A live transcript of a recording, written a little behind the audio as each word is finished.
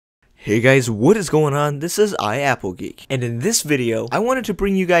Hey guys, what is going on? This is iAppleGeek, and in this video, I wanted to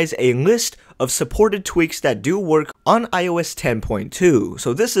bring you guys a list of supported tweaks that do work on iOS 10.2.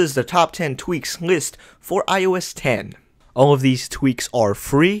 So this is the top 10 tweaks list for iOS 10. All of these tweaks are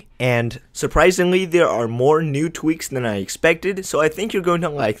free, and surprisingly, there are more new tweaks than I expected, so I think you're going to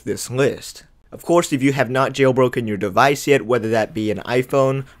like this list. Of course, if you have not jailbroken your device yet, whether that be an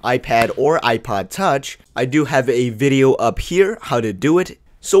iPhone, iPad, or iPod Touch, I do have a video up here how to do it.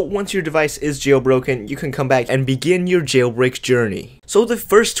 So once your device is jailbroken, you can come back and begin your jailbreak journey. So the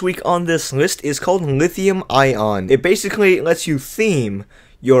first tweak on this list is called Lithium Ion. It basically lets you theme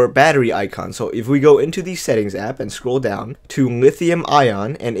your battery icon. So if we go into the settings app and scroll down to Lithium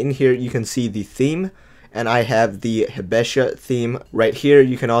Ion, and in here you can see the theme, and I have the Hibisha theme right here.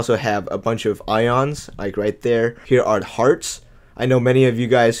 You can also have a bunch of ions, like right there. Here are the hearts. I know many of you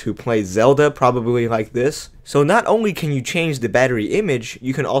guys who play Zelda probably like this. So not only can you change the battery image,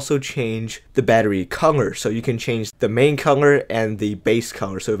 you can also change the battery color. So you can change the main color and the base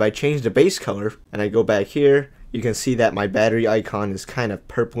color. So if I change the base color and I go back here, you can see that my battery icon is kind of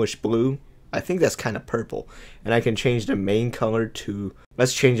purplish blue. I think that's kind of purple. And I can change the main color to,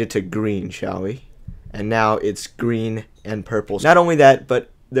 let's change it to green, shall we? And now it's green and purple. Not only that, but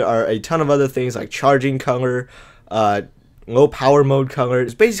there are a ton of other things like charging color, low power mode color.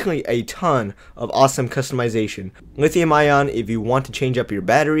 It's basically a ton of awesome customization. Lithium Ion, if you want to change up your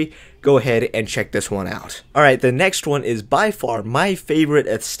battery, go ahead and check this one out. Alright, the next one is by far my favorite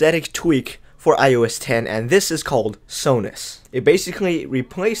aesthetic tweak for iOS 10, and this is called Sonus. It basically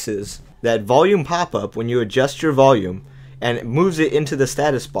replaces that volume pop-up when you adjust your volume and moves it into the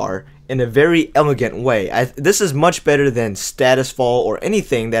status bar in a very elegant way. This is much better than status fall or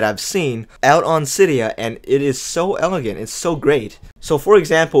anything that I've seen out on Cydia, and it is so elegant, it's so great. So for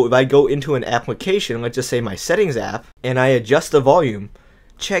example, if I go into an application, let's just say my settings app, and I adjust the volume,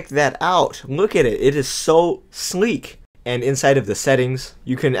 check that out. Look at it, it is so sleek. And inside of the settings,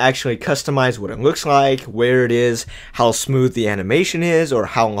 you can actually customize what it looks like, where it is, how smooth the animation is, or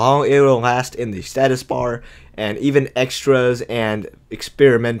how long it will last in the status bar, and even extras and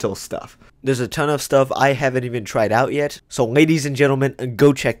experimental stuff. There's a ton of stuff I haven't even tried out yet, so ladies and gentlemen,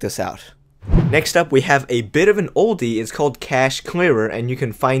 go check this out. Next up, we have a bit of an oldie. It's called Cache Clearer, and you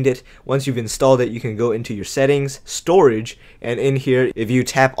can find it once you've installed it. You can go into your settings, storage, and in here, if you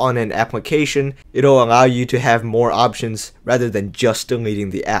tap on an application, it'll allow you to have more options rather than just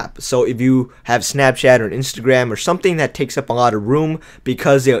deleting the app. So if you have Snapchat or Instagram or something that takes up a lot of room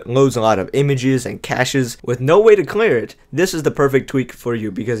because it loads a lot of images and caches with no way to clear it, this is the perfect tweak for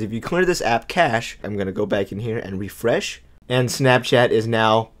you, because if you clear this app cache, I'm gonna go back in here and refresh, and Snapchat is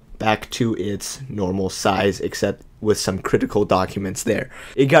now back to its normal size, except with some critical documents there.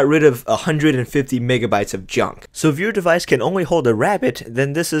 It got rid of 150 megabytes of junk. So if your device can only hold a rabbit,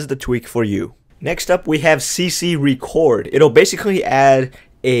 then this is the tweak for you. Next up, we have CcRecord. It'll basically add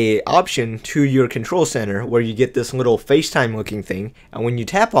a option to your control center where you get this little FaceTime looking thing, and when you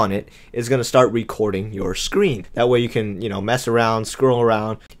tap on it, it's going to start recording your screen. That way you can, mess around, scroll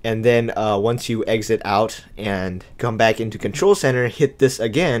around, and then once you exit out and come back into control center, hit this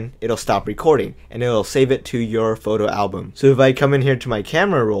again, it'll stop recording and it'll save it to your photo album. So if I come in here to my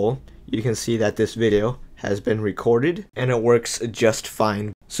camera roll, you can see that this video has been recorded and it works just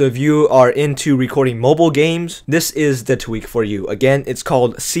fine. So if you are into recording mobile games, this is the tweak for you. Again, it's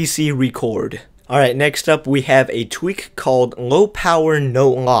called CcRecord. Alright, next up we have a tweak called Low Power No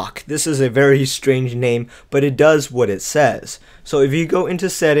Lock. This is a very strange name, but it does what it says. So if you go into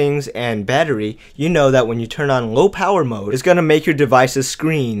settings and battery, you know that when you turn on low power mode, it's going to make your device's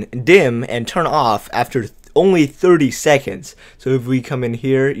screen dim and turn off after only 30 seconds. So if we come in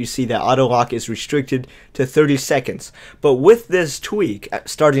here, you see that auto lock is restricted to 30 seconds. But with this tweak,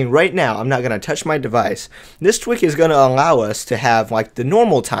 starting right now, I'm not going to touch my device. This tweak is going to allow us to have like the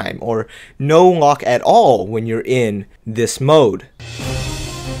normal time or no lock at all when you're in this mode.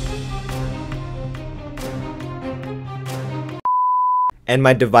 And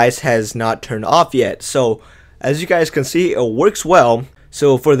my device has not turned off yet. So as you guys can see, it works well.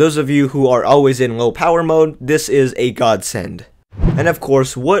 So for those of you who are always in low power mode, this is a godsend. And of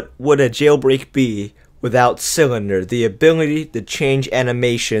course, what would a jailbreak be without Cylinder, the ability to change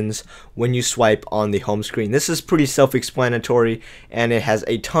animations when you swipe on the home screen? This is pretty self-explanatory, and it has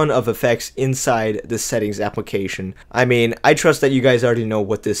a ton of effects inside the settings application. I mean, I trust that you guys already know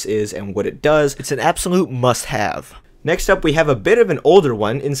what this is and what it does. It's an absolute must-have. Next up, we have a bit of an older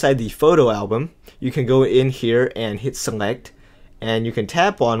one inside the photo album. You can go in here and hit select, and you can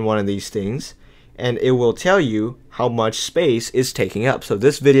tap on one of these things, and it will tell you how much space is taking up. So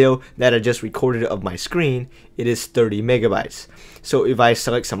this video that I just recorded of my screen, it is 30 megabytes. So if I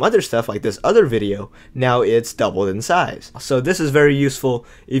select some other stuff like this other video, now it's doubled in size. So this is very useful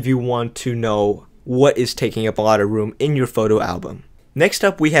if you want to know what is taking up a lot of room in your photo album. Next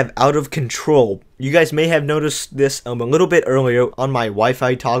up, we have out of control. You guys may have noticed this a little bit earlier on my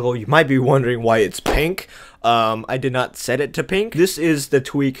Wi-Fi toggle. You might be wondering why it's pink. I did not set it to pink. This is the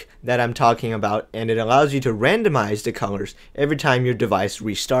tweak that I'm talking about, and it allows you to randomize the colors. Every time your device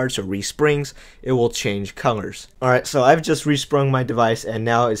restarts or resprings, it will change colors. Alright, so I've just resprung my device, and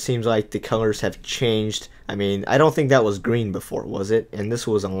now it seems like the colors have changed. I mean, I don't think that was green before, was it? And this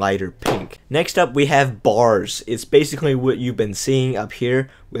was a lighter pink. Next up, we have bars. It's basically what you've been seeing up here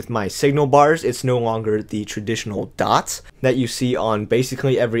with my signal bars. It's no longer the traditional dots that you see on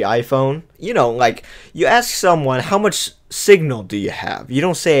basically every iPhone. You know, like, you ask someone, how much signal do you have? You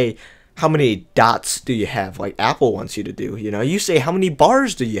don't say, how many dots do you have, like Apple wants you to do, you know? You say, how many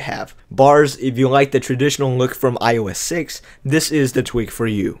bars do you have? Bars, if you like the traditional look from iOS 6, this is the tweak for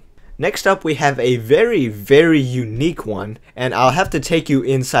you. Next up, we have a very, very unique one, and I'll have to take you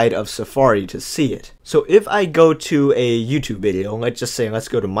inside of Safari to see it. So if I go to a YouTube video, let's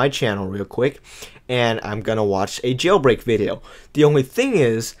go to my channel real quick, and I'm gonna watch a jailbreak video. The only thing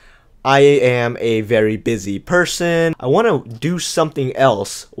is, I am a very busy person. I want to do something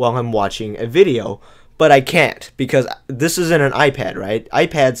else while I'm watching a video, but I can't because this isn't an iPad, right?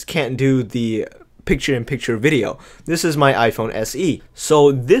 iPads can't do the picture-in-picture video. This is my iPhone SE.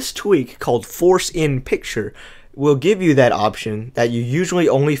 So this tweak called Force in Picture will give you that option that you usually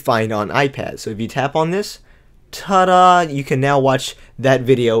only find on iPad. So if you tap on this, ta-da, you can now watch that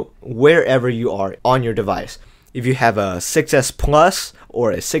video wherever you are on your device. If you have a 6S Plus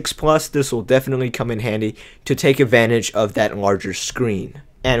or a 6 Plus, this will definitely come in handy to take advantage of that larger screen.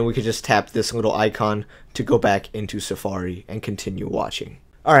 And we could just tap this little icon to go back into Safari and continue watching.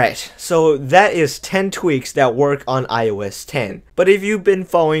 Alright, so that is 10 tweaks that work on iOS 10. But if you've been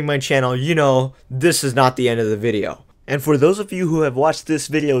following my channel, you know this is not the end of the video. And for those of you who have watched this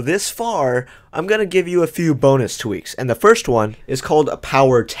video this far, I'm gonna give you a few bonus tweaks. And the first one is called a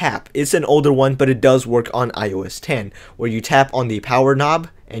power tap. It's an older one, but it does work on iOS 10, where you tap on the power knob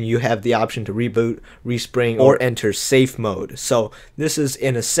and you have the option to reboot, respring, or enter safe mode. So this is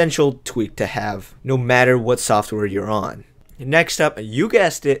an essential tweak to have no matter what software you're on. Next up, you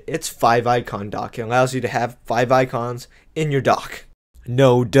guessed it, it's 5 Icon Dokken. It allows you to have 5 icons in your dock.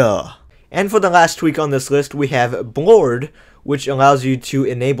 No duh. And for the last tweak on this list, we have Blurred, which allows you to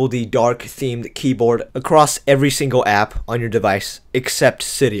enable the dark themed keyboard across every single app on your device except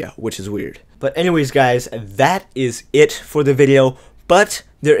Cydia, which is weird. But anyways guys, that is it for the video, but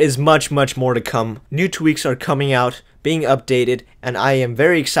there is much more to come. New tweaks are coming out, being updated, and I am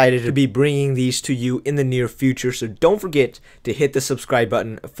very excited to be bringing these to you in the near future, so don't forget to hit the subscribe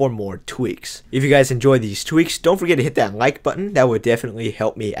button for more tweaks. If you guys enjoy these tweaks, don't forget to hit that like button. That would definitely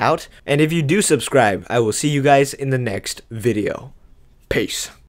help me out. And if you do subscribe, I will see you guys in the next video. Peace.